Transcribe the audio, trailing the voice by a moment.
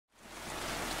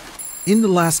In the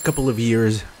last couple of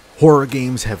years, horror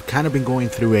games have kind of been going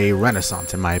through a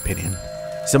renaissance in my opinion.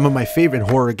 Some of my favorite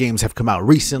horror games have come out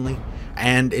recently,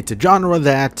 and it's a genre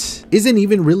that isn't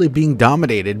even really being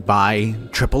dominated by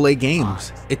AAA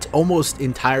games. It's almost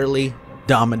entirely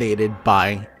dominated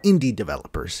by indie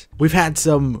developers. We've had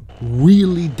some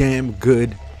really damn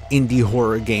good indie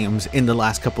horror games in the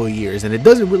last couple of years, and it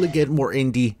doesn't really get more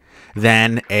indie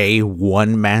than a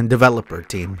one-man developer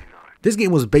team. This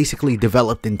game was basically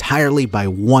developed entirely by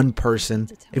one person.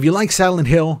 If you like Silent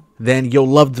Hill, then you'll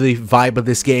love the vibe of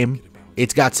this game.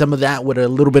 It's got some of that with a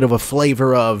little bit of a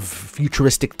flavor of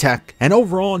futuristic tech, and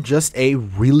overall just a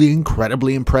really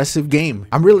incredibly impressive game.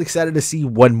 I'm really excited to see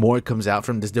what more comes out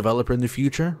from this developer in the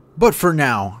future. But for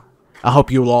now, I hope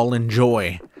you'll all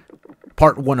enjoy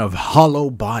part 1 of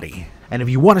Hollowbody. And if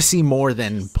you want to see more,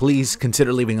 then please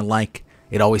consider leaving a like.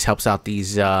 It always helps out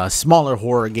these smaller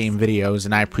horror game videos,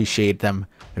 and I appreciate them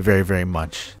very, very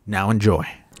much. Now enjoy.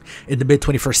 In the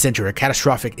mid-21st century, a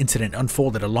catastrophic incident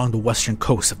unfolded along the western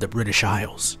coast of the British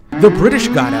Isles. The British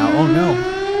got out, oh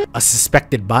no. A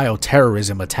suspected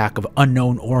bioterrorism attack of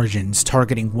unknown origins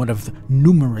targeting one of the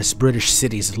numerous British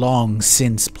cities long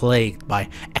since plagued by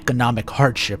economic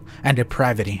hardship and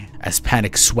depravity. As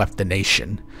panic swept the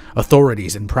nation,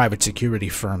 authorities and private security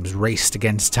firms raced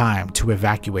against time to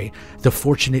evacuate the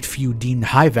fortunate few deemed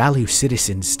high-value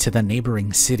citizens to the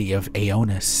neighboring city of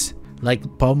EMOTES.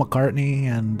 Like Paul McCartney,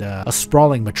 and a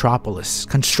sprawling metropolis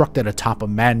constructed atop a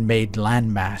man-made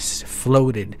landmass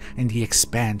floated in the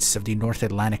expanse of the North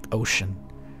Atlantic Ocean.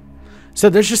 So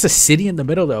there's just a city in the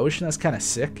middle of the ocean? That's kind of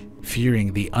sick.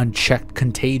 Fearing the unchecked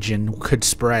contagion could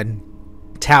spread,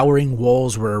 towering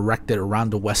walls were erected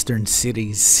around the western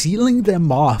cities, sealing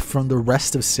them off from the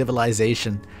rest of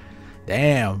civilization.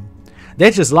 Damn.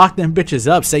 They just locked them bitches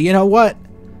up. Say, you know what?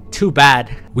 Too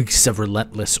bad. Weeks of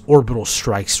relentless orbital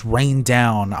strikes rained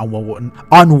down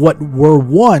on what were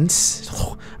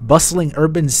once bustling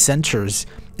urban centers,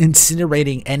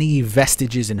 incinerating any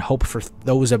vestiges and hope for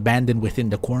those abandoned within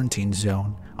the quarantine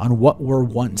zone. On what were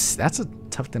once, that's a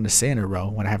tough thing to say in a row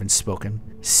when I haven't spoken.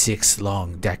 6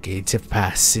 long decades have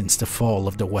passed since the fall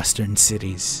of the western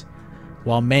cities.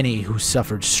 While many who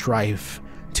suffered strive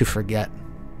to forget,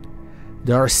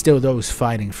 there are still those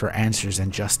fighting for answers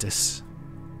and justice.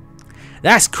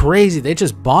 That's crazy. They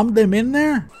just bombed them in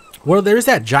there? Well, there's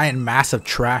that giant mass of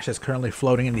trash that's currently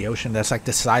floating in the ocean that's like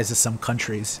the size of some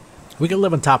countries. We can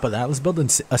live on top of that. Let's build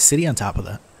a city on top of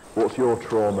that. What's your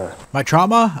trauma? My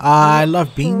trauma? I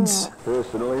love beans.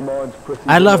 Personally, mine's pretty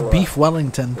I love similar. beef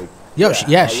Wellington. Yo,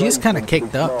 yeah, she's kind of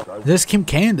caked up. There's Kim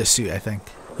K in the suit, I think.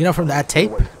 You know, from that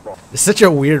tape? It's such a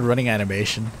weird running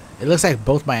animation. It looks like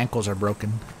both my ankles are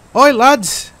broken. Oi,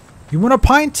 lads! You want a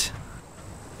pint?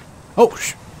 Oh,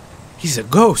 he's a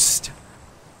ghost.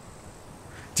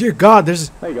 Dear God, there's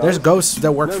ghosts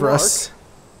that work for us.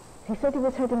 He said he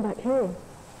was heading back here.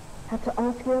 Had to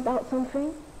ask you about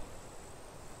something?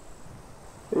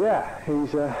 Yeah,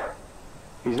 he's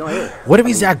not here. What if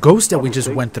he's that ghost that we just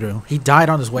went through? He died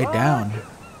on his way down.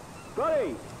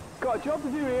 Buddy, got a job to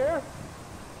do here.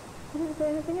 He didn't say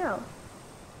anything else?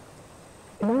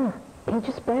 No, he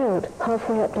just bailed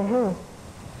halfway up the hill.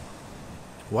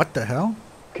 What the hell?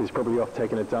 He's probably off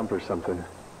taking a dump or something.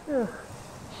 Ugh,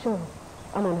 sure,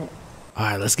 I'm on it.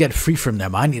 Alright, let's get free from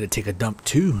them. I need to take a dump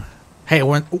too. Hey,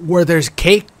 where there's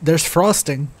cake, there's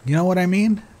frosting. You know what I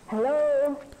mean?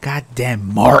 Hello?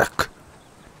 Goddamn Mark.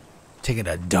 Taking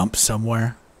a dump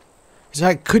somewhere. He's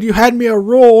like, could you hand me a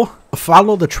roll?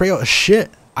 Follow the trail of shit.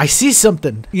 I see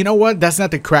something. You know what? That's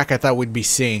not the crack I thought we'd be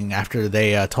seeing after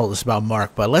they told us about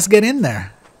Mark. But let's get in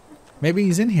there. Maybe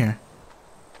he's in here.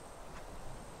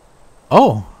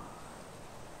 Oh.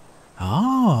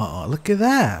 Oh, look at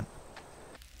that.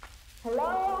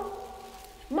 Hello?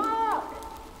 Mark!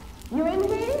 You in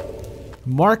here?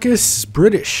 Marcus is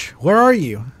British. Where are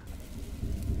you?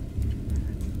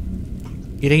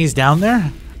 You think he's down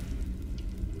there?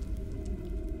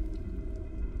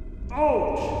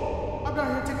 Oh! I'm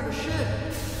down here taking a shit.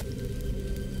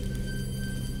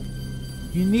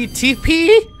 You need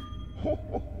TP?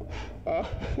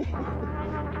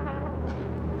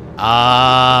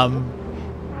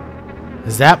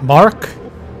 Is that Mark?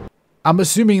 I'm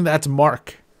assuming that's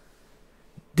Mark.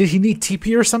 Did he need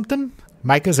TP or something?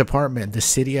 Micah's apartment, the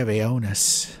city of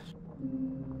EMOTES.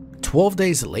 12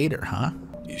 days later, huh?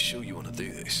 You sure you want to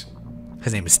do this?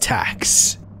 His name is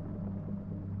Tax.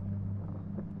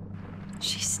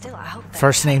 She's still out there.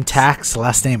 First name Tax,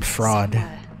 last name Fraud.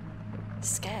 Somewhere.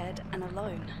 Scared and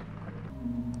alone.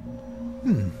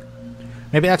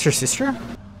 Maybe that's her sister?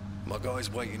 My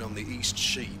guy's waiting on the east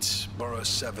sheet, Borough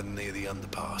 7 near the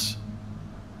underpass.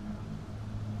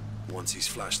 Once he's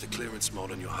flashed the clearance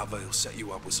mod on your hover, he'll set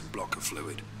you up with some blocker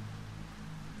fluid.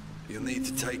 You'll need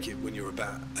to take it when you're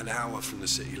about an hour from the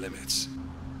city limits.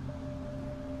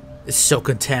 It's so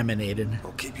contaminated.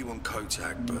 I'll keep you on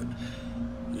contact, but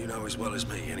you know as well as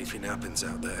me, anything happens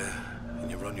out there,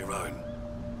 and you're on your own.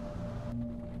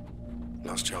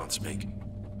 Last chance, Meek.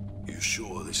 You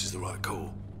sure this is the right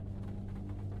call?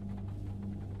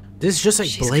 This is just like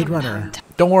She's Blade coming Runner. home.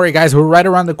 Don't worry, guys. We're right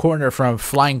around the corner from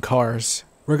flying cars.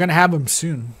 We're gonna have them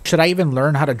soon. Should I even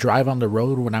learn how to drive on the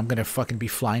road when I'm gonna fucking be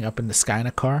flying up in the sky in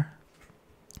a car?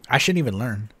 I shouldn't even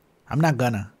learn. I'm not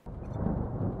gonna.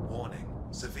 Warning.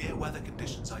 Severe weather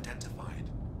conditions identified.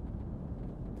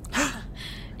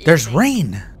 There's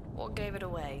rain. What gave it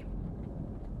away?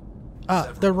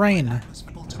 The rain.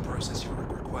 Able to process your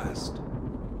request.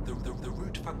 The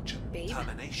root function, Babe?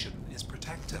 termination, is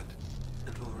protected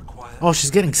and will require... Oh,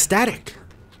 she's getting static.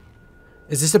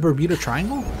 Is this the Bermuda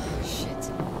Triangle? Shit.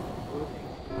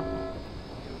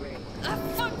 Fuck,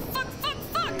 fuck, fuck,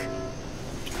 fuck!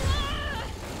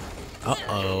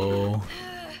 Uh-oh.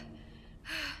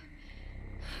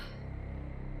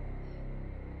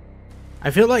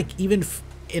 I feel like even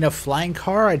in a flying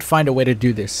car, I'd find a way to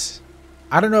do this.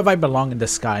 I don't know if I belong in the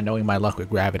sky, knowing my luck with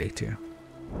gravity, too.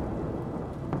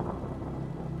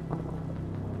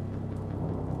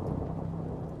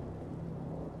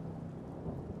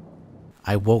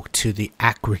 I woke to the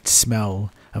acrid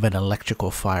smell of an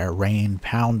electrical fire, rain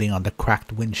pounding on the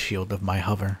cracked windshield of my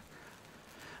hover.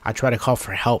 I tried to call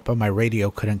for help, but my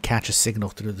radio couldn't catch a signal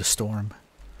through the storm.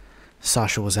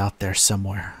 Sasha was out there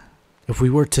somewhere. If we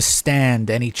were to stand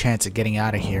any chance of getting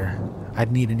out of here,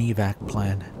 I'd need an evac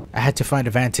plan. I had to find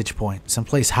a vantage point,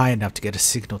 someplace high enough to get a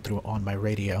signal through on my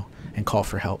radio and call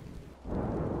for help.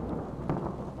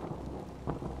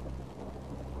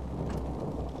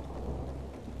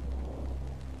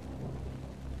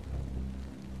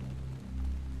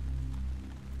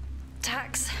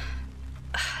 Tax.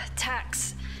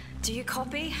 Tax. Do you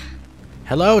copy?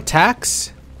 Hello,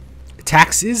 Tax?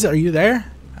 Taxes, are you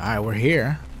there? Alright, we're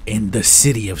here. In the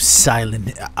city of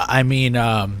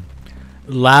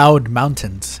Loud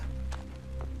Mountains.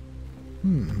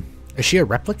 Is she a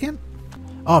replicant?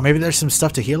 Oh, maybe there's some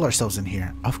stuff to heal ourselves in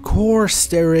here. Of course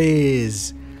there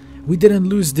is. We didn't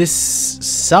lose this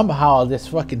somehow, this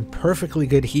fucking perfectly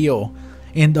good heal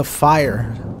in the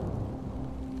fire.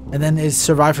 And then it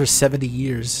survived for 70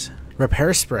 years.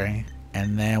 Repair spray.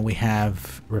 And then we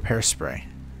have repair spray.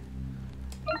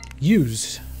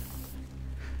 Use.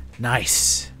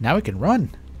 Nice. Now we can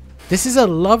run. This is a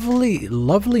lovely,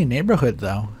 lovely neighborhood,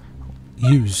 though.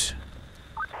 Use.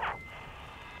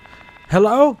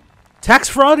 Hello? Tax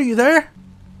fraud, are you there?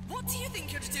 What do you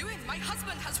think you're doing? My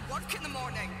husband has work in the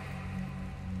morning.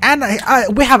 And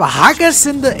we have a haggis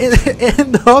in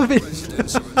the oven.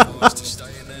 Residents are advised to stay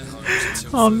in their homes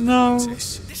until Oh, further no.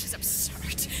 notice. This is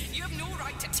absurd. You have no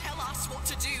right to tell us what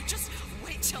to do. Just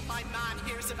wait till my man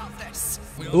hears about this.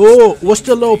 Oh, what's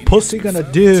the little pussy gonna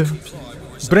do?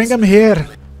 Bring him here.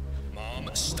 Mom,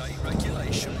 state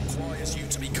regulation requires you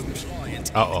to be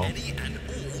compliant Uh-oh. in any and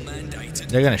all mandated.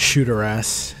 They're gonna shoot her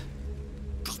ass.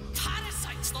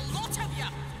 Parasites, the lot of you.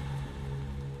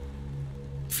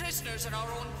 Prisoners in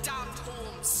our own damned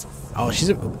homes. Oh, she's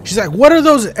like, what are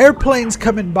those airplanes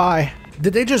coming by?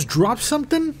 Did they just drop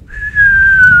something?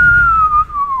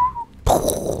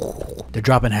 They're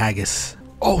dropping haggis.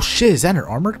 Oh shit, is that an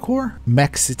armored core?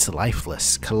 Mech sits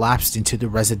lifeless, collapsed into the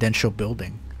residential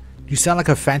building. You sound like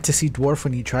a fantasy dwarf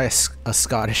when you try a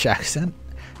Scottish accent.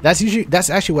 That's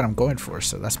actually what I'm going for,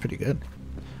 so that's pretty good.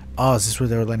 Oh, is this where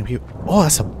they were letting people? Oh,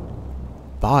 that's a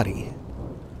body.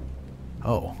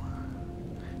 Oh.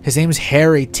 His name's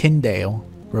Harry Tyndale.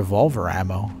 Revolver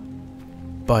ammo.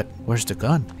 But where's the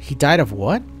gun? He died of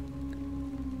what?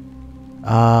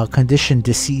 Condition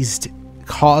deceased.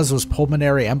 Cause was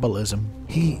pulmonary embolism.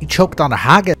 He choked on a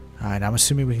haggis. Alright, I'm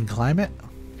assuming we can climb it.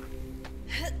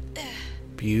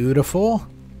 Beautiful.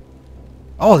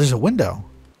 Oh, there's a window.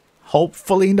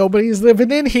 Hopefully nobody's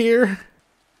living in here.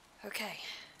 Okay.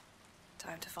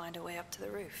 Time to find a way up to the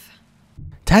roof.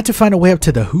 Time to find a way up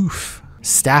to the hoof.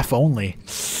 Staff only.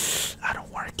 I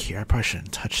don't work here. I probably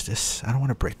shouldn't touch this. I don't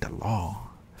want to break the law.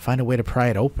 Find a way to pry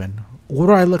it open. What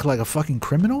do I look like, a fucking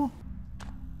criminal?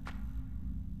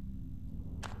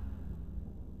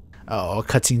 Oh, a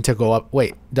cutscene to go up.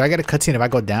 Wait, do I get a cutscene if I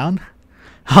go down?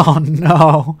 Oh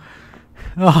no.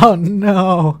 Oh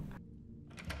no.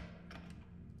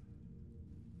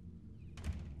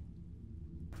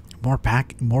 More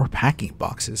packing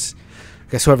boxes.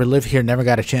 Guess whoever lived here never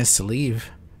got a chance to leave.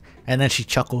 And then she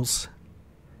chuckles.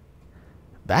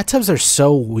 Bathtubs are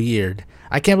so weird.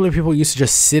 I can't believe people used to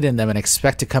just sit in them and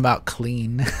expect to come out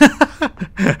clean.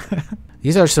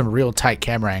 These are some real tight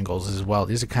camera angles as well.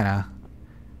 These are kind of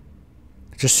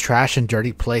just trash and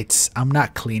dirty plates. I'm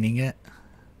not cleaning it.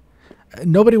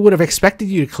 Nobody would have expected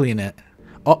you to clean it.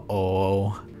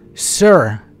 Uh-oh.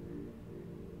 Sir,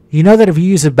 you know that if you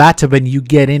use a bathtub and you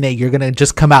get in it, you're going to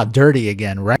just come out dirty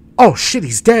again, right? Oh, shit,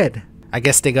 he's dead. I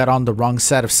guess they got on the wrong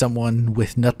side of someone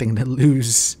with nothing to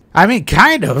lose. I mean,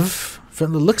 kind of.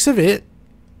 From the looks of it.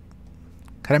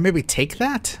 Can I maybe take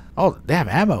that? Oh, they have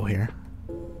ammo here.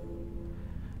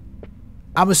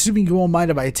 I'm assuming you won't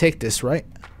mind if I take this, right?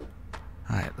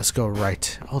 Alright, let's go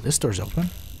right. Oh, this door's open.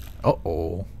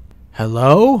 Uh-oh.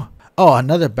 Hello? Oh,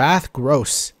 another bath?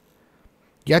 Gross.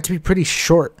 You have to be pretty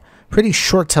short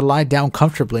to lie down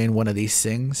comfortably in one of these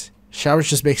things. Showers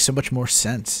just make so much more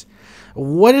sense.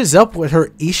 What is up with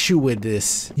her issue with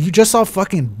this? You just saw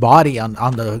fucking body on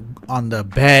the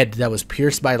bed that was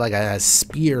pierced by like a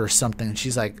spear or something. And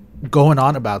she's like going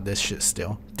on about this shit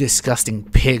still. Disgusting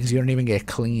pigs. You don't even get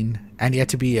clean. And you have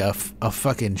to be a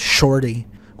fucking shorty.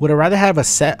 Would I rather have a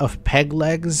set of peg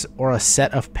legs or a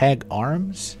set of peg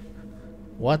arms?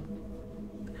 What?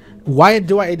 Why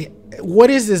do I... What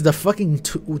is this? The fucking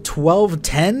 12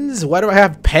 tens? Why do I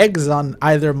have pegs on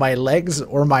either my legs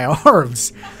or my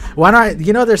arms? Why not?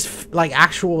 You know, there's like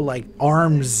actual like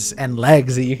arms and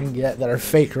legs that you can get that are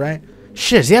fake, right?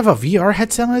 Shit, does he have a VR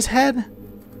headset on his head?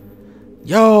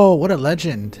 Yo, what a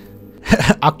legend.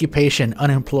 Occupation,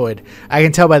 unemployed. I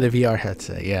can tell by the VR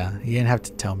headset. Yeah, you didn't have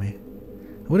to tell me.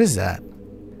 What is that?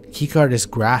 Keycard is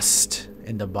grasped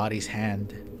in the body's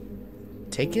hand.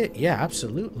 Take it? Yeah,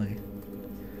 absolutely.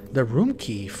 The room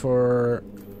key for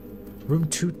room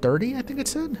 230, I think it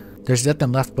said. There's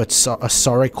nothing left but a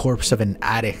sorry corpse of an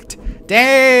addict.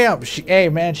 Damn! Hey,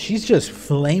 man, she's just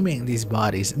flaming these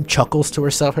bodies and chuckles to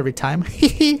herself every time.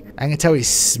 I can tell he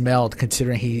smelled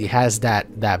considering he has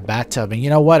that bathtub. And you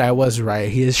know what? I was right.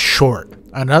 He is short.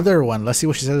 Another one. Let's see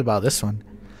what she says about this one.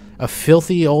 A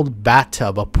filthy old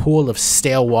bathtub. A pool of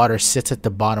stale water sits at the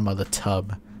bottom of the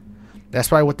tub. That's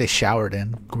probably what they showered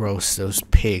in. Gross, those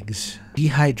pigs.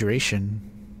 Dehydration.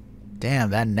 Damn,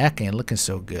 that neck ain't looking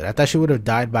so good. I thought she would have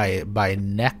died by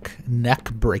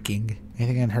neck breaking.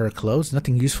 Anything in her clothes?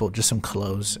 Nothing useful, just some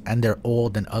clothes. And they're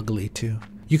old and ugly too.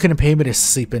 You couldn't pay me to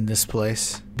sleep in this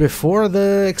place. Before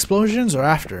the explosions or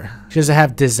after? She doesn't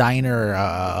have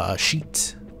designer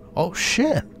sheets. Oh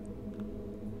shit.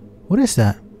 What is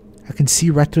that? I can see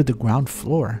right through the ground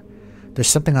floor. There's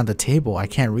something on the table. I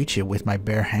can't reach it with my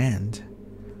bare hand.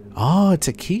 Oh, it's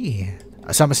a key.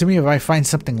 So I'm assuming if I find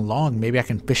something long, maybe I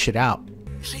can fish it out.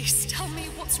 Please tell me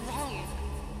what's wrong.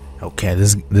 Okay,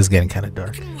 this is getting kind of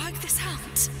dark. You can work this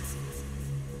out.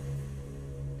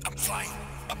 I'm fine.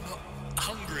 I'm not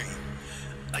hungry.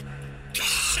 I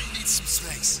need some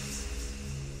space.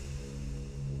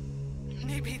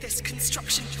 Maybe this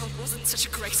construction job wasn't such a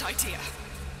great idea.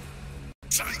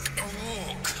 Take a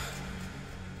walk.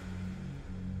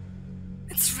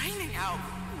 It's raining out.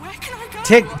 Where can I go?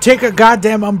 Take a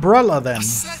goddamn umbrella then. I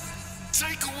said,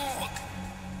 take a walk.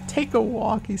 Take a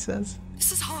walk, he says.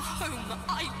 This is our home.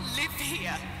 I live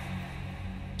here.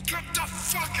 Get the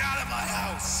fuck out of my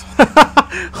house.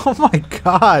 Oh my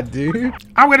god, dude.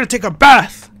 I'm gonna take a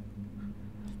bath.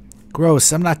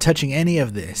 Gross, I'm not touching any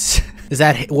of this. Is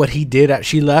that what he did?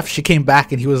 She left, she came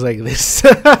back, and he was like this.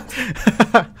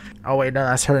 Oh wait, no,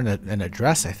 that's her in a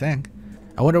dress, I think.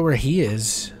 I wonder where he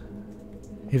is.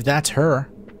 If that's her.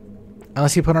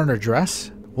 Unless he put on her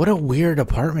dress. What a weird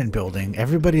apartment building.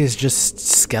 Everybody is just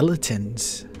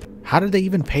skeletons. How did they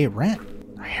even pay rent?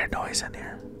 I hear noise in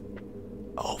here.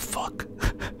 Oh, fuck.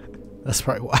 That's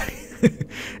probably why.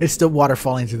 It's still water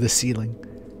falling through the ceiling.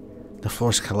 The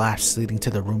floor's collapsed, leading to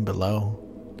the room below.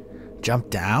 Jump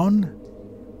down?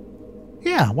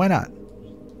 Yeah, why not?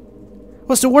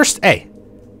 What's the worst? Hey.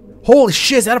 Holy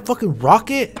shit, is that a fucking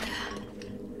rocket?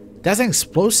 That's an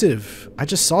explosive. I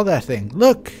just saw that thing.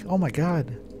 Look. Oh my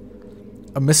god.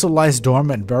 A missile lies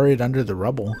dormant, buried under the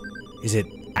rubble. Is it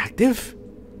active?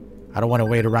 I don't want to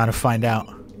wait around to find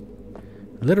out.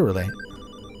 Literally.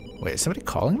 Wait, is somebody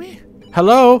calling me?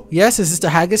 Hello? Yes, is this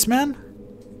the Haggis Man?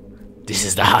 This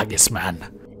is the Haggis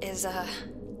Man. Is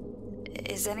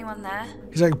anyone there?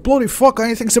 He's like, bloody fuck, I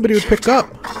didn't think somebody would pick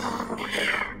up.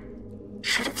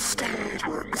 Should have stayed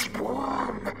where it was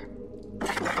warm.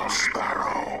 Like a little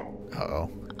sparrow. Uh-oh.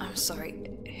 I'm sorry.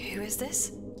 Who is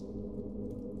this?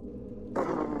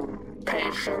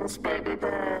 Patience, baby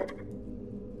bird.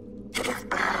 You've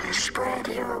barely spread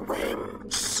your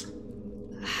wings.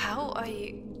 How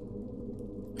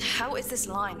is this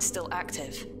line still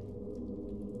active?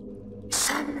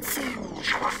 Some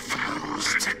things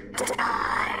refuse to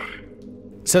die.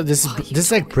 So this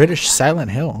is like British Silent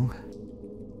Hill.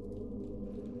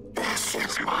 This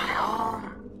is my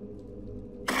home.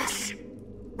 This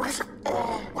was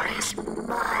always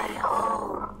my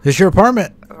home. This is your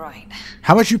apartment. Right.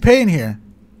 How much you paying here?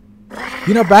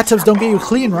 You know bathtubs don't get you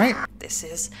clean, right? This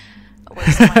is a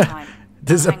waste of my time.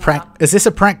 This is a Hang prank. up. Is this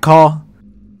a prank call?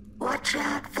 Watch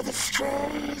out for the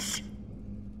strays.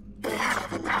 They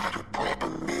haven't had a proper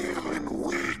meal in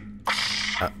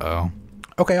weeks. Uh-oh.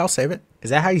 Okay, I'll save it.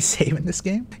 Is that how you save in this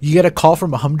game? You get a call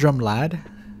from a humdrum lad?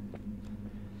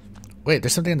 Wait,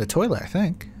 there's something in the toilet, I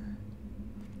think.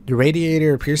 The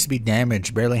radiator appears to be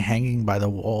damaged, barely hanging by the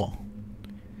wall.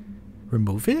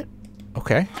 Remove it?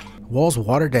 Okay. Wall's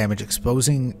water damage,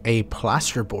 exposing a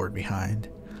plasterboard behind.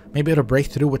 Maybe it'll break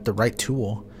through with the right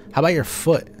tool. How about your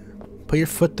foot? Put your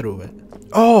foot through it.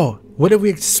 Oh, what if we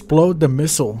explode the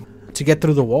missile to get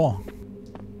through the wall?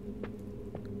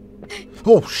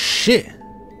 Oh, shit.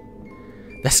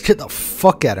 That scared the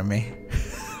fuck out of me.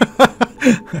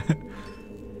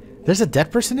 There's a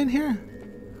dead person in here?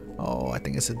 Oh, I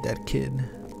think it's a dead kid.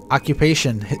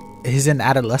 Occupation. He's an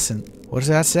adolescent. What does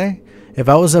that say? If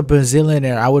I was a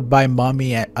bazillionaire, I would buy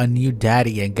mommy a new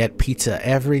daddy and get pizza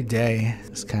every day.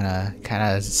 It's kind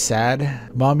of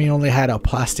sad. Mommy only had a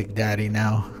plastic daddy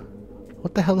now.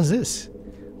 What the hell is this?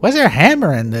 Why is there a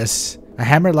hammer in this? A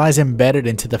hammer lies embedded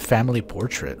into the family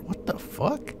portrait. What the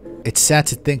fuck? It's sad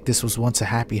to think this was once a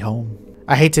happy home.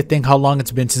 I hate to think how long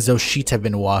it's been since those sheets have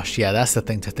been washed. Yeah, that's the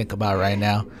thing to think about right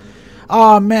now.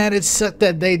 Oh man, it sucked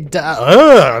that they died.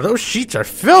 Ugh, those sheets are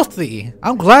filthy.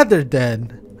 I'm glad they're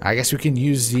dead. I guess we can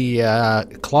use the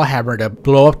claw hammer to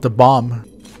blow up the bomb.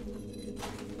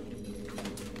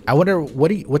 I wonder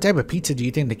what type of pizza do you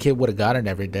think the kid would have gotten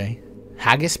every day?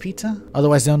 Haggis pizza,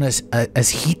 otherwise known as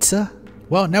pizza.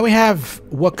 Well, now we have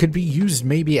what could be used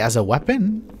maybe as a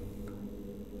weapon.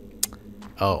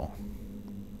 Oh,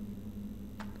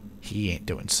 he ain't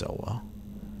doing so well.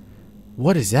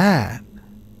 What is that?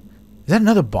 Is that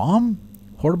another bomb?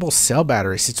 Portable cell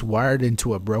battery sits wired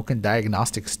into a broken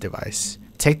diagnostics device.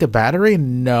 Take the battery?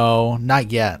 No,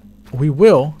 not yet. We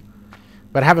will,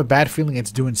 but I have a bad feeling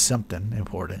it's doing something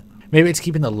important. Maybe it's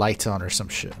keeping the lights on or some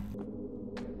shit.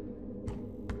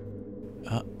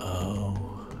 Uh-oh.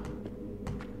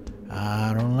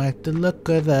 I don't like the look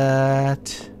of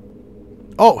that.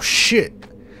 Oh, shit.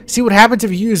 See what happens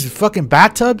if you use fucking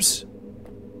bathtubs?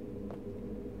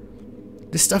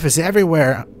 This stuff is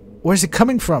everywhere. Where's it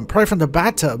coming from? Probably from the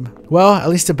bathtub. Well, at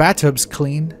least the bathtub's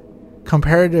clean.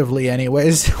 Comparatively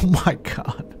anyways. Oh my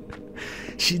god.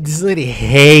 This lady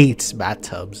hates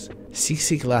bathtubs.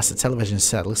 CC glass, the television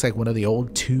set. Looks like one of the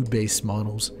old tube-based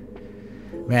models.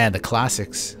 Man, the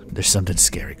classics. There's something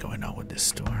scary going on with this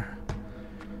store.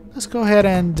 Let's go ahead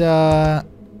and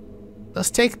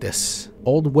let's take this.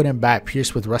 Old wooden bat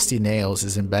pierced with rusty nails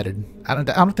is embedded. I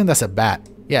don't think that's a bat.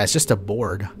 Yeah, it's just a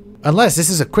board. Unless this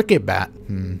is a cricket bat.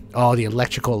 Oh, the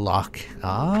electrical lock.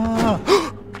 Ah.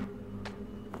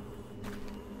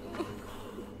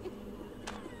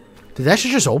 Did that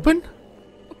shit just open?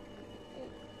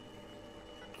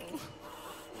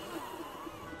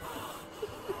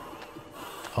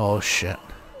 Oh shit.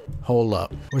 Hold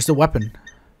up. Where's the weapon?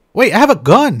 Wait, I have a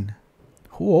gun!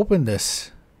 Who opened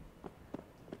this?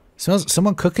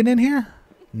 Someone cooking in here?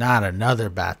 Not another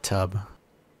bathtub.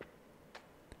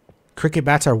 Cricket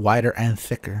bats are wider and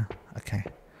thicker. Okay.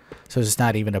 So it's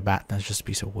not even a bat, that's just a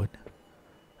piece of wood.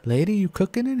 Lady, you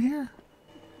cooking in here?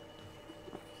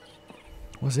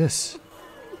 What's this?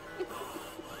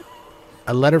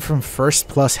 A letter from First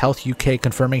Plus Health UK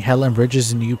confirming Helen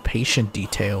Bridges' new patient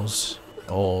details.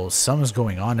 Oh, something's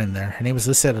going on in there. Her name is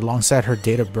listed alongside her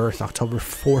date of birth, October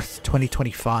 4th,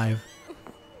 2025.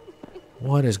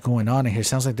 What is going on in here?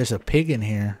 Sounds like there's a pig in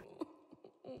here.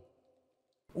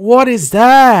 What is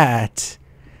that?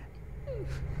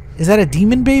 Is that a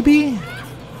demon baby?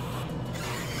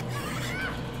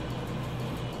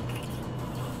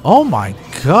 Oh my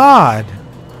god.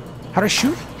 How do I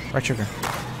shoot? Right trigger.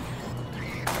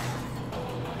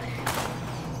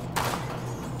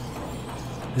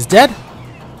 Is dead?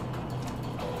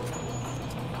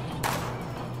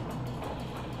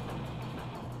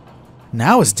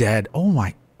 Now it's dead. Oh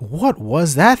my, what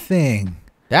was that thing?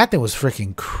 That thing was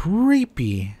freaking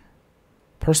creepy.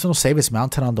 Personal save is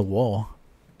mounted on the wall.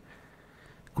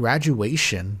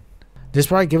 Graduation. This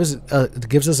probably gives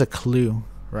us a clue,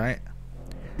 right?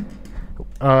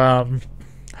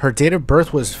 Her date of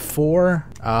birth was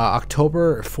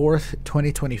October 4th,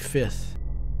 2025.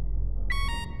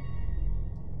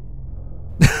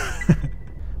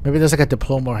 Maybe there's like a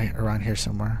diploma around here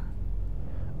somewhere.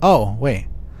 Oh, wait.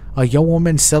 A young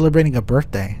woman celebrating a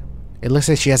birthday. It looks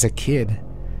like she has a kid.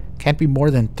 Can't be more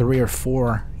than 3 or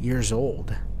 4 years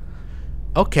old.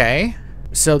 Okay.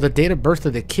 So the date of birth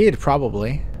of the kid,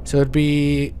 probably. So it'd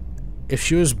be if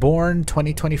she was born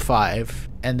 2025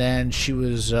 and then she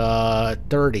was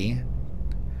 30.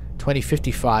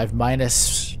 2055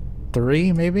 minus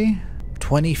 3, maybe?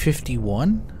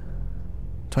 2051?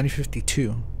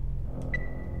 2052.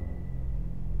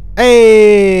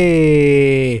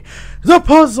 Hey! The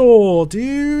puzzle,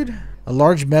 dude! A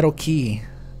large metal key.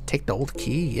 Take the old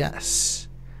key, yes.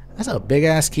 That's a big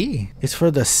ass key. It's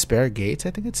for the spare gates,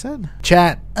 I think it said.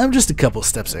 Chat, I'm just a couple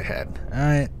steps ahead.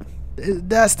 Alright?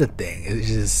 That's the thing. It's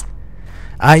just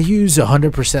I use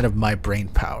 100% of my brain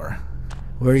power,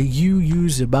 where you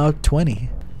use about 20.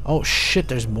 Oh shit,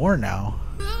 there's more now.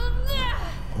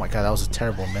 Oh my god, that was a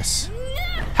terrible miss.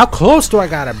 How close do I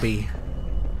gotta be?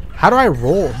 How do I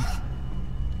roll?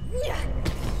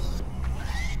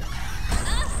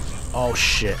 Oh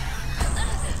shit.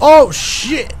 Oh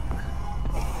shit!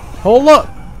 Hold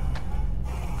up!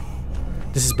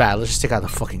 This is bad. Let's just take out the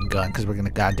fucking gun because we're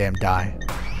gonna goddamn die.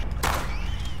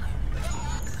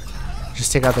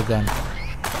 Just take out the gun.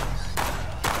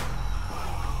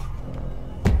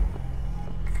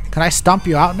 Can I stomp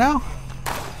you out now?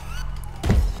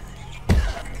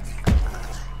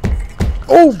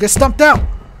 Oh, get stumped out!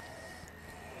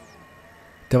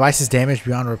 Device is damaged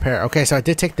beyond repair. Okay, so I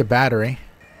did take the battery.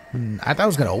 I thought I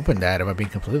was going to open that, if I'm being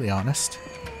completely honest.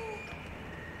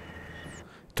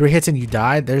 3 hits and you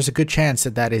died? There's a good chance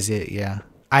that that is it, yeah.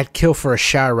 I'd kill for a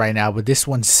shower right now, but this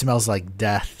one smells like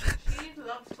death.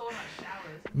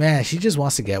 Man, she just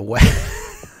wants to get wet.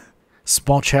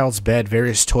 Small child's bed,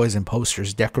 various toys and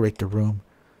posters decorate the room.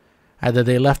 Either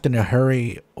they left in a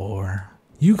hurry or...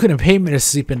 You couldn't pay me to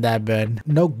sleep in that bed.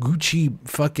 No Gucci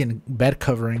fucking bed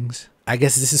coverings. I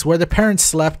guess this is where the parents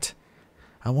slept.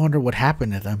 I wonder what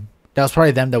happened to them. That was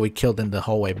probably them that we killed in the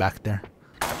hallway back there.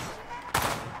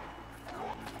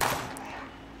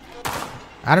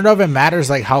 I don't know if it matters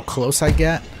like how close I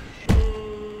get.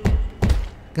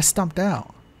 Get stumped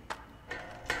out.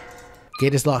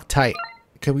 Gate is locked tight.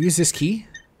 Can we use this key?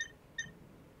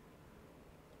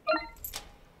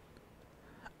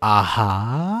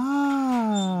 Aha.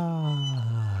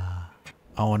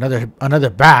 Oh, another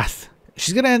bath.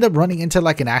 She's gonna end up running into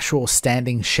like an actual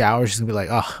standing shower. She's gonna be like,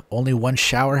 oh, only one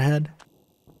shower head?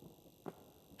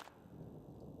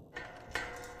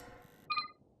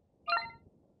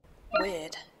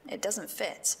 Weird. It doesn't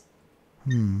fit.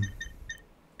 Wait,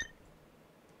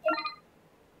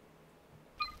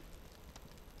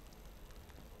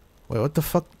 what the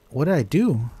fuck? What did I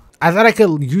do? I thought I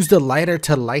could use the lighter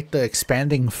to light the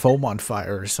expanding foam on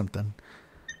fire or something.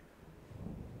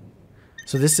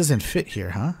 So this doesn't fit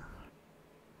here, huh?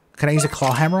 Can I use a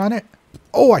claw hammer on it?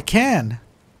 Oh, I can!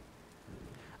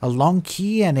 A long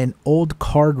key and an old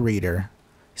card reader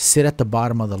sit at the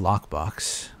bottom of the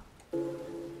lockbox.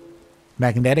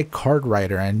 Magnetic card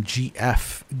writer and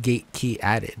GF gate key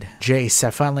added. Jace, I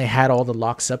finally had all the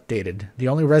locks updated. The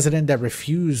only resident that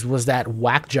refused was that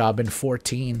whack job in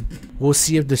 14. We'll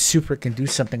see if the super can do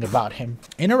something about him.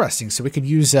 Interesting, so we could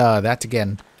use that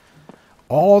again.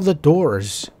 All the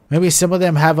doors. Maybe some of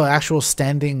them have an actual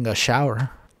standing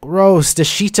shower. Gross, the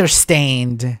sheets are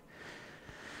stained.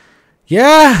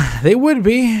 Yeah, they would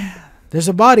be. There's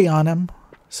a body on them,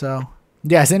 so...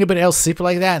 Yeah, does anybody else sleep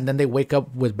like that and then they wake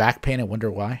up with back pain and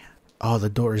wonder why? Oh, the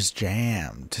door is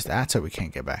jammed. That's why we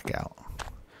can't get back out.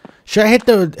 Should I hit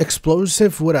the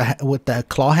explosive with the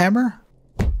claw hammer?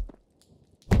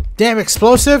 Damn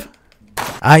explosive!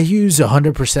 I use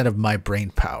 100% of my brain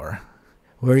power,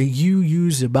 where you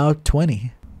use about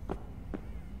 20.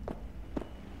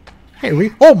 Hey,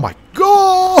 oh my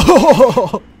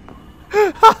god!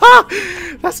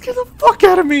 That scared the fuck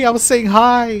out of me. I was saying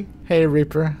hi. Hey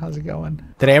Reaper, how's it going?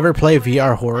 Did I ever play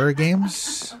VR horror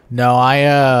games? No,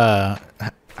 I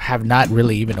have not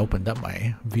really even opened up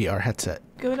my VR headset.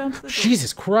 Go down to the door.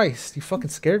 Jesus Christ, you fucking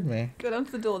scared me. Go down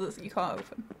to the door that you can't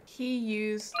open. He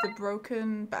used the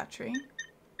broken battery.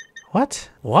 What?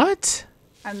 What?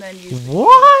 And then used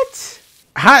what?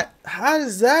 How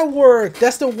does that work?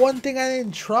 That's the one thing I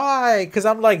didn't try. Because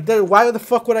I'm like, why the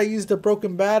fuck would I use the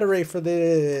broken battery for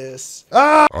this?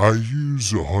 Ah! I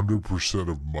use 100%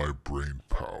 of my brain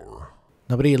power.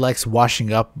 Nobody likes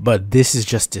washing up, but this is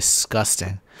just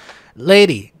disgusting.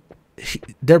 Lady,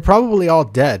 they're probably all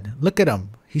dead. Look at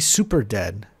him. He's super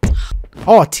dead.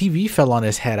 Oh, a TV fell on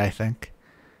his head, I think.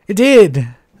 It did.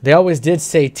 They always did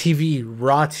say TV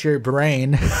rots your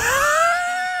brain.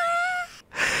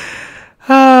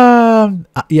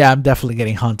 Yeah, I'm definitely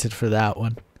getting haunted for that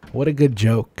one. What a good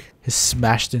joke. His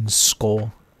smashed in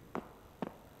skull.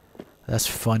 That's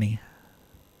funny.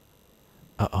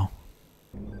 Uh-oh.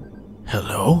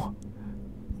 Hello?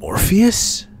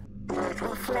 Morpheus?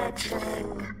 Little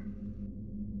fledgling.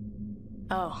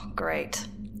 Oh, great.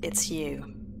 It's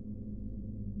you.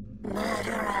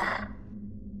 Murderer.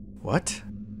 What?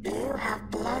 You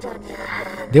have blood on your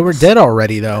hands. They were dead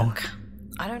already, though. Look,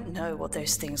 I don't know what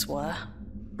those things were.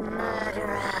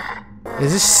 Murderer.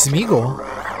 Is this Smeagol?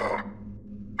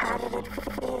 How did it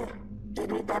feel? You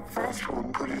beat that first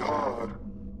one pretty hard.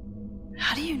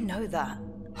 How do you know that?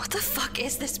 What the fuck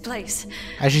is this place?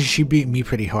 Actually, she beat me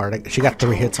pretty hard. She got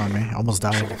 3 hits on me. Almost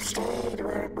died. Have stayed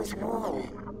where it was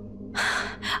warm.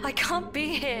 I can't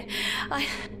be here. I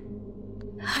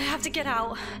have to get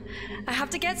out. I have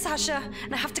to get Sasha,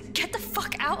 and I have to get the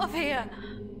fuck out of here.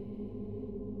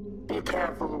 Be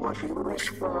careful what you wish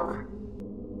for.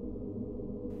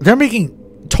 They're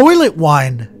making toilet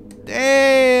wine.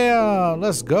 Damn,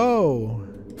 let's go.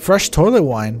 Fresh toilet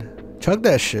wine. Chug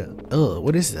that shit. Ugh,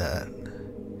 what is that?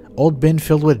 Old bin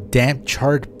filled with damp,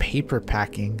 charred paper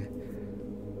packing.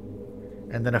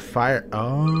 And then a fire.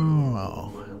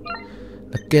 Oh.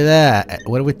 Look at that.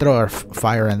 What do we throw our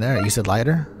fire in there? Use a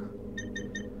lighter?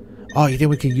 Oh, you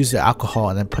think we can use the alcohol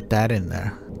and then put that in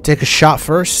there? Take a shot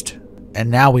first. And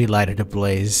now we light it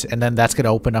ablaze. And then that's going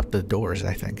to open up the doors,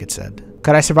 I think it said.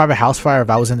 Could I survive a house fire if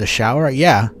I was in the shower?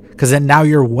 Yeah. Because then now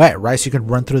you're wet, right? So you can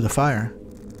run through the fire.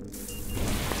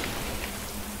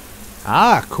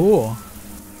 Ah, cool.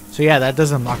 So yeah, that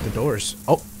does unlock the doors.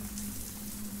 Oh.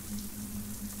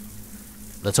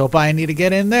 Let's hope I need to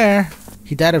get in there.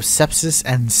 He died of sepsis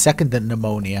and second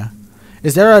pneumonia.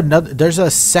 Is there another? There's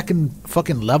a second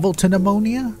fucking level to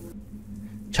pneumonia?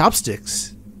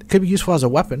 Chopsticks. It could be useful as a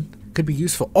weapon. Could be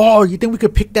useful. Oh, you think we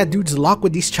could pick that dude's lock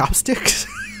with these chopsticks?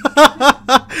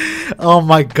 Oh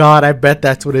my god, I bet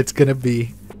that's what it's gonna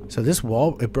be. So this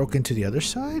wall, it broke into the other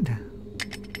side?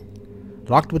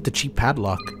 Locked with the cheap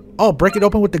padlock. Oh, break it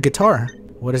open with the guitar.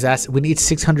 What is that? We need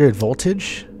 600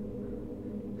 voltage.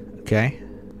 Okay.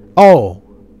 Oh,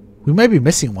 we might be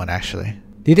missing one actually.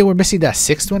 Do you think we're missing that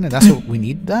 6th one and that's what we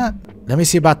need that? Let me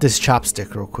see about this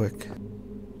chopstick real quick.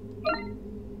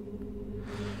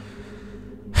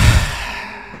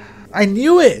 I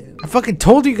knew it! I fucking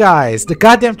told you guys! The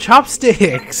goddamn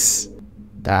chopsticks!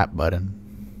 That button.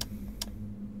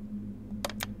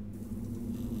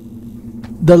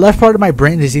 The left part of my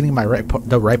brain is eating my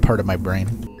the right part of my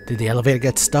brain. Did the elevator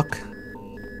get stuck?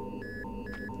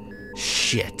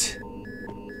 Shit.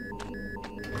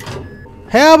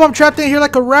 Help! I'm trapped in here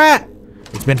like a rat!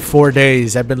 It's been 4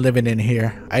 days I've been living in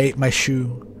here. I ate my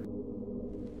shoe.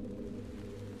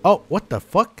 Oh, what the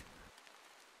fuck?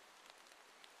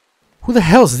 Who the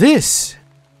hell's this?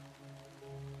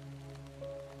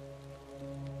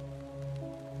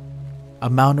 A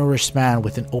malnourished man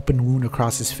with an open wound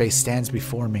across his face stands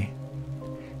before me.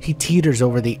 He teeters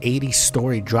over the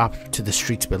 80-story drop to the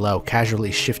streets below,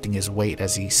 casually shifting his weight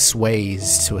as he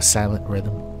sways to a silent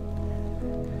rhythm.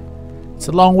 It's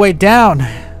a long way down.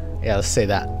 Yeah, let's say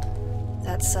that.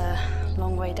 That's a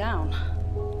long way down.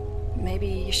 Maybe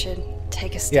you should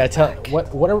take a step back.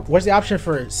 What's the option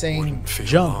for saying Wouldn't feel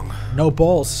jump? long. No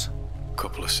balls.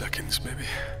 Couple of seconds, maybe.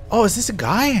 Oh, is this a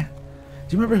guy?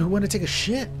 Do you remember who wanted to take a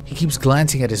shit? He keeps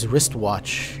glancing at his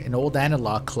wristwatch, an old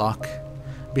analog clock.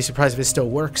 Be surprised if it still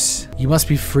works. You must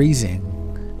be freezing.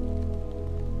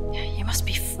 You must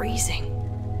be freezing.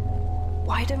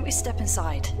 Why don't we step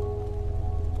inside?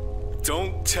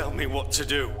 Don't tell me what to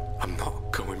do. I'm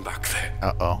not going back there.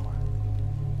 Uh-oh.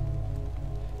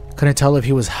 Couldn't tell if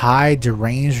he was high,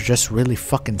 deranged, or just really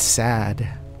fucking sad.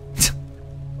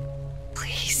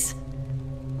 Please.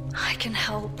 I can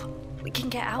help. We can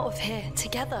get out of here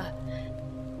together.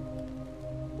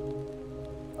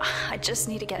 I just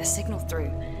need to get a signal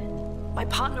through. My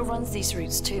partner runs these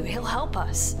routes too. He'll help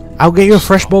us. I'll get you a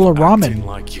fresh bowl of Acting ramen.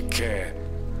 like you care.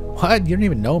 What? You don't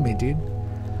even know me, dude.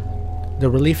 The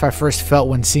relief I first felt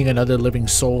when seeing another living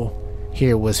soul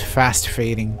here was fast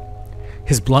fading.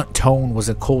 His blunt tone was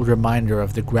a cold reminder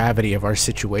of the gravity of our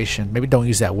situation. Maybe don't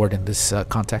use that word in this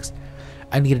context.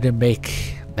 I needed to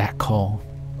make that call.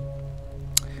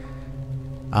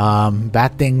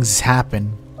 Bad things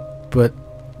happen, but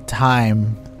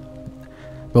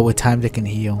with time they can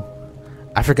heal.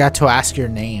 I forgot to ask your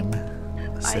name.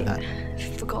 I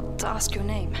forgot to ask your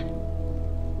name.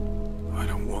 I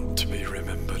don't want to be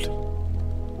remembered.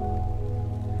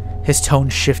 His tone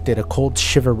shifted. A cold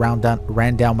shiver ran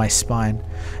down my spine.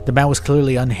 The man was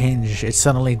clearly unhinged. It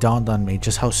suddenly dawned on me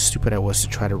just how stupid I was to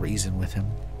try to reason with him.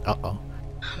 Uh-oh.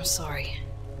 I'm sorry.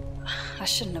 I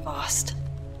shouldn't have asked.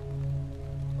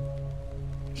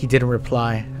 He didn't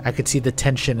reply. I could see the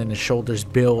tension in his shoulders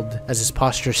build as his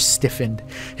posture stiffened,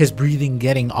 his breathing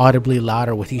getting audibly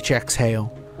louder with each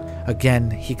exhale.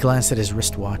 Again, he glanced at his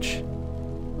wristwatch.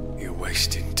 You're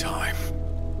wasting time.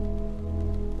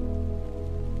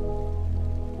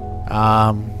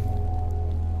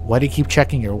 Why do you keep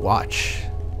checking your watch?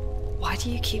 Why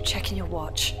do you keep checking your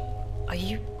watch? Are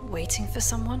you waiting for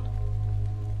someone?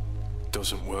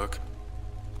 Doesn't work.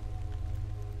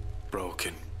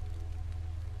 Broken.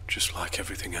 Just like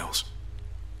everything else.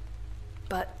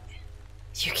 But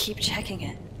you keep checking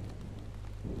it.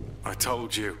 I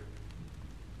told you.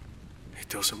 It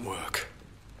doesn't work.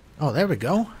 Oh, there we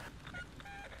go.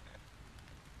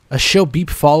 A shrill beep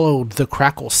followed the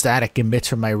crackle static emits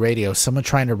from my radio. Someone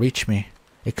trying to reach me.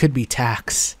 It could be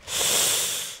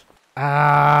Tax.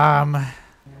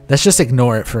 Let's just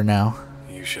ignore it for now.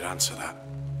 You should answer that.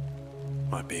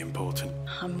 Might be important.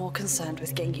 I'm more concerned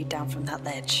with getting you down from that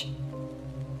ledge.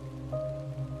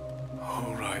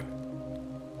 All right.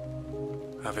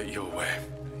 Have it your way.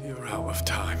 You're out of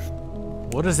time.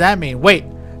 What does that mean? Wait.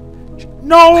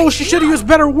 No, she should have used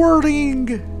better wording.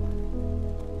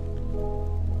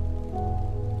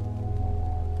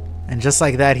 And just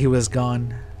like that, he was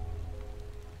gone.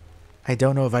 I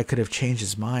don't know if I could have changed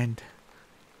his mind.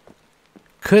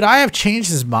 Could I have changed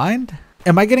his mind?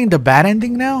 Am I getting the bad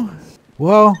ending now?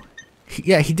 Well,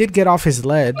 yeah, he did get off his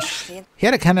ledge. He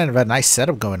had a kind of a nice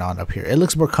setup going on up here. It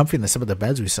looks more comfy than some of the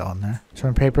beds we saw in there.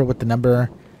 Some paper with the number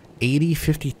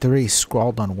 8053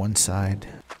 scrawled on one side.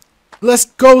 Let's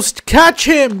ghost catch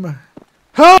him!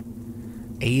 Huh?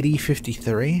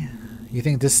 8053? You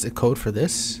think this is the code for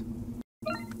this?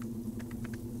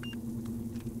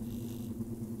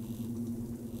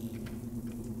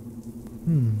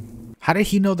 How did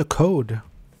he know the code?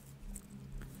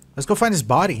 Let's go find his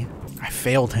body. I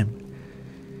failed him.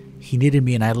 He needed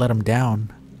me and I let him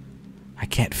down. I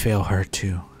can't fail her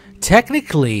too.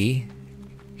 Technically,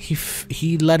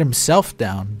 he let himself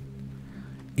down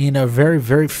in a very,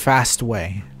 very fast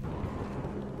way.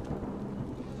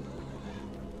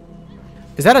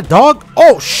 Is that a dog?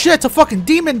 Oh shit, it's a fucking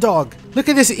demon dog. Look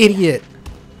at this idiot.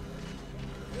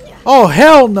 Oh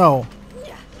hell no.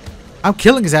 I'm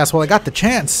killing his ass while I got the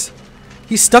chance.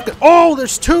 He's stuck. Oh,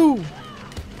 there's two.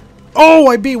 Oh,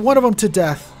 I beat one of them to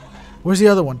death. Where's the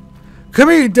other one? Come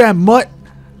here, you damn mutt.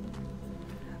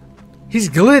 He's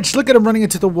glitched. Look at him running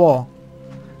into the wall.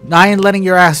 Now I ain't letting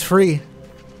your ass free.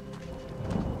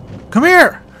 Come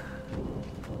here.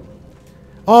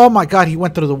 Oh my god, he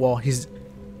went through the wall. He's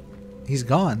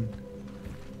gone.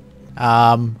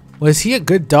 Was he a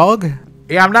good dog?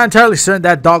 Yeah, I'm not entirely certain.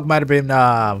 That dog might have been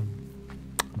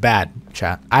bad,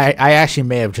 chat. I actually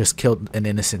may have just killed an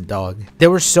innocent dog. They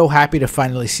were so happy to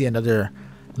finally see another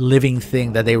living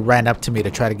thing that they ran up to me to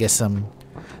try to get some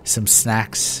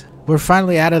snacks. We're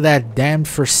finally out of that damned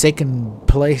forsaken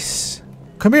place.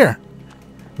 Come here.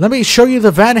 Let me show you the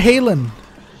Van Halen,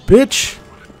 bitch.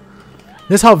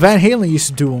 This is how Van Halen used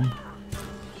to do him.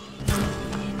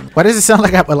 Why does it sound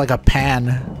like a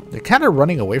pan? They're kind of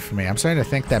running away from me. I'm starting to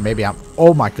think that maybe I'm...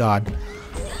 Oh my god.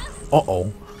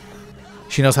 Uh-oh.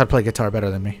 She knows how to play guitar better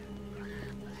than me.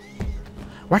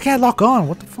 Why can't I lock on?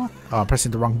 What the fuck? Oh, I'm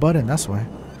pressing the wrong button. That's why.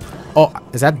 Oh,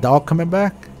 is that dog coming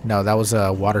back? No, that was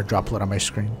a water droplet on my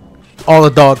screen. Oh, the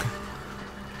dog.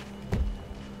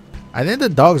 I think the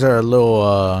dogs are a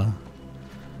little,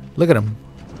 Look at him.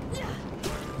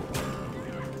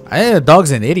 I think the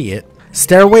dog's an idiot.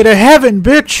 Stairway to heaven,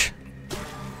 bitch!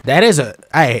 That is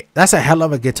that's a hell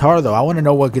of a guitar, though. I want to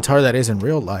know what guitar that is in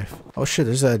real life. Oh, shit,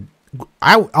 there's a...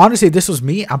 honestly, if this was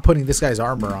me, I'm putting this guy's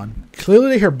armor on.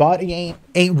 Clearly, her body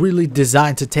ain't really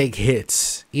designed to take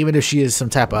hits, even if she is some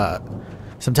type of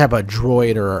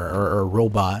droid or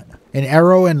robot. An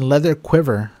arrow and leather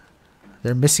quiver.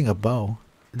 They're missing a bow.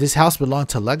 This house belonged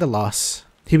to Legolas.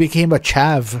 He became a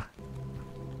chav.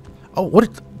 Oh, what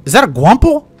is that? A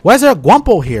Gwample? Why is there a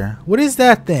Gwample here? What is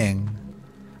that thing?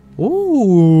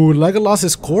 Ooh,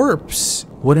 Legolas's corpse.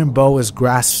 Wooden bow is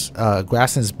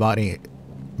Grassen's body.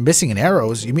 Missing an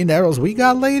arrows? You mean the arrows we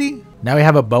got, lady? Now we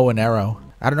have a bow and arrow.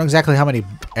 I don't know exactly how many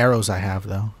arrows I have,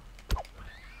 though.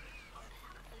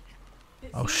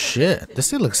 Oh, shit.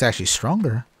 This thing looks actually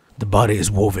stronger. The body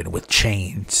is woven with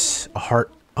chains. A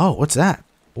heart. Oh, what's that?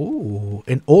 Ooh,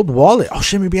 an old wallet. Oh,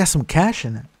 shit, maybe it has some cash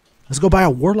in it. Let's go buy a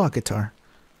Warlock guitar.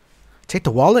 Take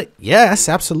the wallet? Yes,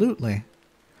 absolutely.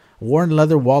 Worn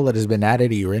leather wallet has been added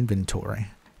to your inventory.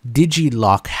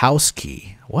 Digilock house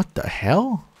key. What the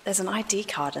hell? There's an ID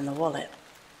card in the wallet.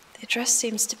 The address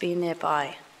seems to be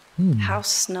nearby.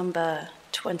 House number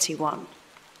 21.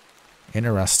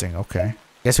 Interesting, okay.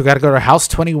 Guess we gotta go to house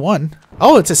 21.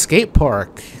 Oh, it's a skate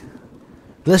park.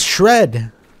 Let's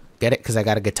shred. Get it? Because I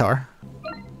got a guitar.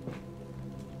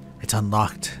 It's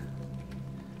unlocked.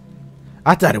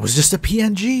 I thought it was just a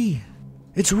PNG.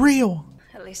 It's real.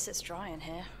 At least it's dry in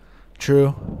here.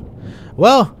 True.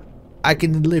 Well, I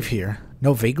can live here.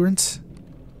 No vagrants?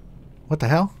 What the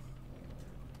hell?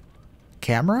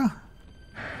 Camera?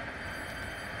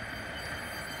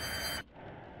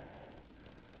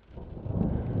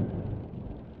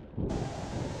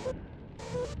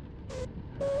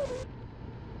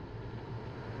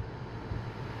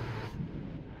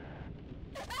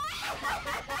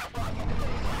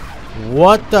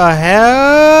 What the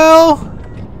hell?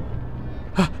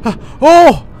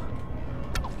 Oh!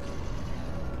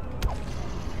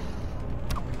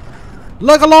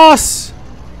 Legolas!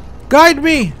 Guide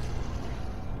me!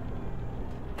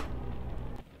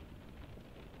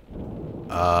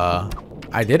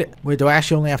 I did it. Wait, do I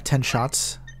actually only have 10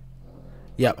 shots?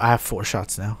 Yep, I have 4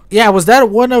 shots now. Yeah, was that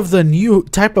one of the new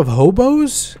type of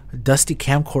hobos? A dusty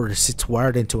camcorder sits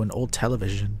wired into an old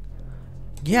television.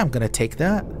 Yeah, I'm gonna take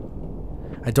that.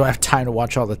 I don't have time to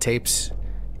watch all the tapes.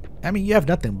 I mean, you have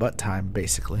nothing but time,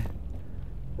 basically.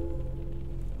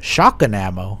 Shotgun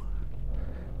ammo.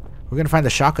 We're gonna find the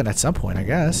shotgun at some point, I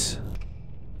guess.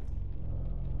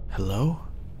 Hello?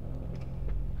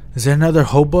 Is there another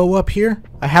hobo up here?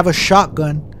 I have a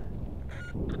shotgun.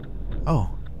 Oh.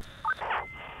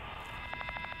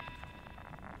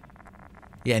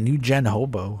 Yeah, new gen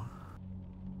hobo.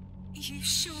 You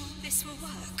sure this will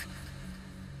work?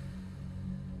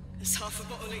 There's half a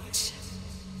bottle each.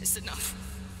 It's enough.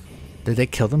 Did they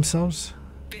kill themselves?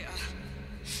 Bitter.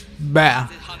 Bah.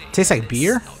 The honey Tastes like it's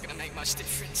beer? not gonna make much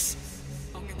difference.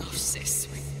 Long enough, sis.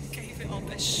 We gave it our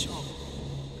best shot.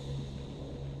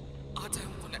 I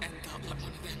don't want to end up like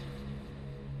one of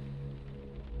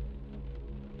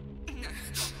them.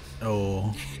 No.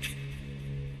 Oh.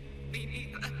 Me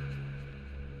neither.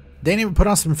 They didn't even put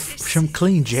on some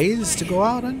clean J's to go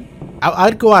out in?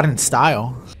 I'd go out in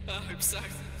style. I hope so.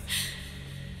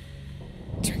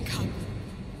 Drink up.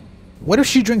 What if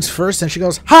she drinks first and she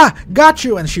goes, "Ha! Got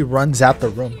you!" and she runs out the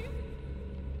room?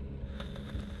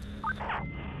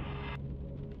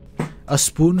 A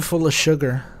spoonful of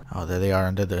sugar. Oh, there they are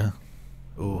under the...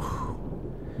 Ooh.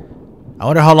 I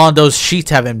wonder how long those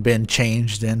sheets haven't been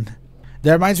changed in.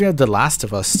 That reminds me of The Last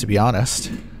of Us, to be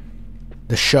honest.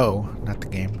 The show, not the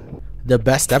game. The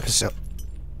best episode.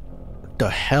 What the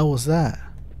hell was that?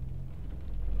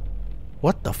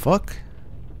 What the fuck?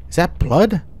 Is that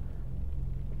blood?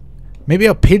 Maybe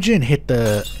a pigeon hit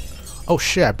the... Oh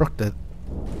shit, I broke the...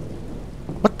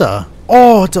 What the...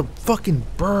 Oh, it's a fucking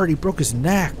bird. He broke his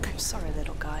neck. I'm sorry,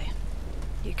 little guy.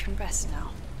 You can rest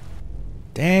now.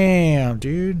 Damn,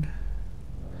 dude.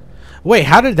 Wait,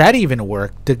 how did that even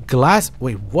work? The glass...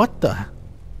 Wait, what the...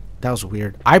 That was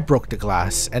weird. I broke the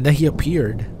glass, and then he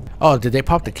appeared. Oh, did they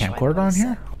pop the camcorder on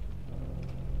here?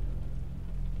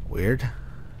 Weird.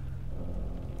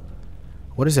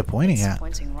 What is it pointing It's at?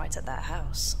 pointing right at that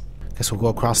house. Guess we'll go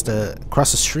across the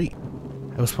street.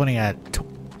 It was pointing at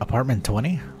apartment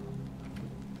 20.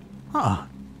 Huh.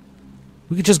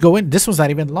 We could just go in. This one's not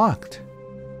even locked.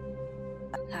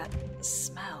 That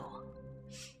smell.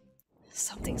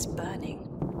 Something's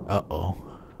burning. Uh-oh.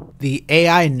 The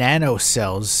AI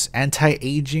nanocells,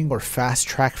 anti-aging or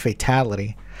fast-track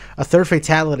fatality. A third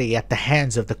fatality at the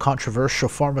hands of the controversial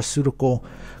pharmaceutical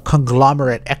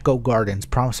conglomerate Echo Gardens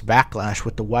prompts backlash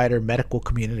with the wider medical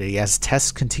community as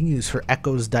tests continues for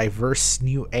Echo's diverse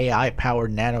new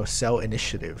AI-powered nanocell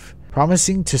initiative.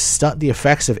 Promising to stunt the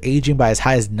effects of aging by as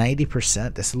high as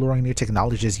 90%, this alluring new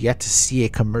technology is yet to see a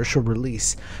commercial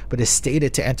release, but is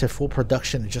stated to enter full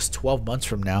production in just 12 months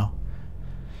from now.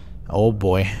 Oh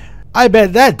boy. I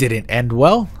bet that didn't end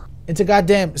well. Into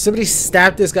goddamn... Somebody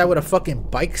stabbed this guy with a fucking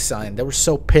bike sign. They were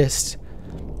so pissed.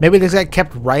 Maybe this guy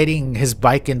kept riding his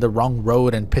bike in the wrong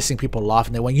road and pissing people off,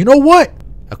 and they went, "You know what?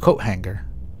 A coat hanger.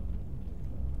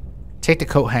 Take the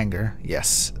coat hanger."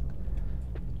 Yes.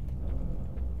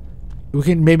 We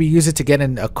can maybe use it to get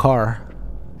in a car.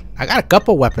 I got a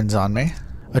couple weapons on me.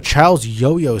 A child's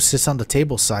yo-yo sits on the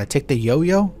table side. Take the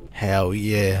yo-yo? Hell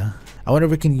yeah. I wonder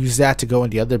if we can use that to go in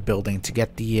the other building to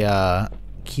get the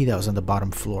key that was on the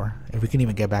bottom floor. If we can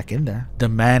even get back in there. The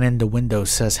man in the window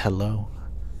says hello.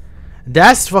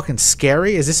 That's fucking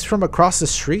scary. Is this from across the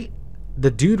street? The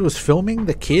dude was filming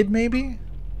the kid, maybe?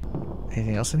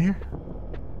 Anything else in here?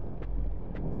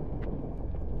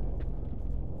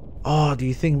 Oh, do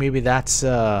you think maybe that's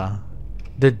the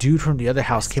dude from the other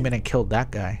house came in and killed that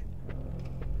guy?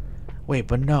 Wait,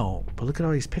 but no. But look at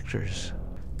all these pictures.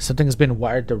 Something has been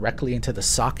wired directly into the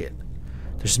socket.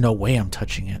 There's no way I'm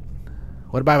touching it.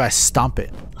 What about if I stomp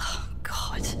it? Oh,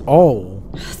 God. Oh.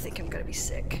 I think I'm gonna be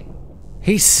sick.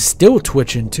 He's still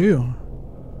twitching too.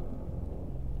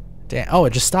 Damn. Oh,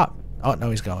 it just stopped. Oh,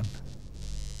 no, he's going.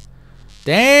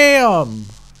 Damn.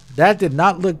 That did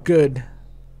not look good.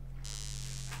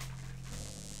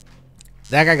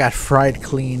 That guy got fried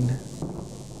clean.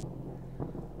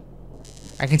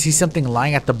 I can see something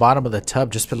lying at the bottom of the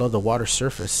tub just below the water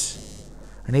surface.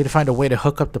 I need to find a way to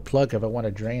hook up the plug if I want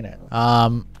to drain it.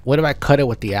 What if I cut it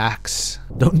with the axe?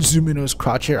 Don't zoom in on his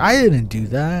crotch here. I didn't do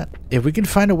that. If we can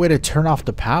find a way to turn off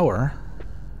the power.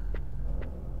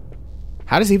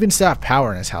 How does he even still have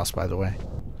power in his house, by the way?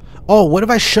 Oh, what if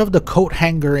I shove the coat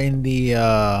hanger in the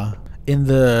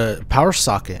power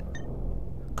socket?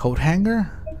 Coat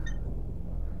hanger?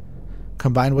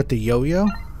 Combined with the yo-yo?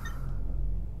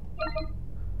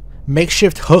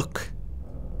 Makeshift hook.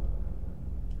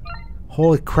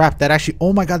 Holy crap, that actually,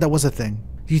 oh my god, that was a thing.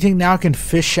 Do you think now I can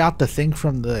fish out the thing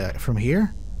from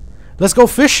here? Let's go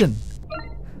fishing.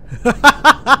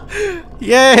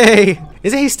 Yay!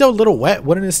 Isn't he still a little wet?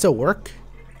 Wouldn't it still work?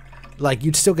 Like,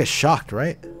 you'd still get shocked,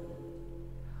 right?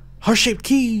 Heart-shaped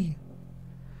key.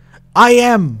 I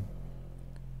am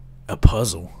a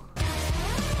puzzle.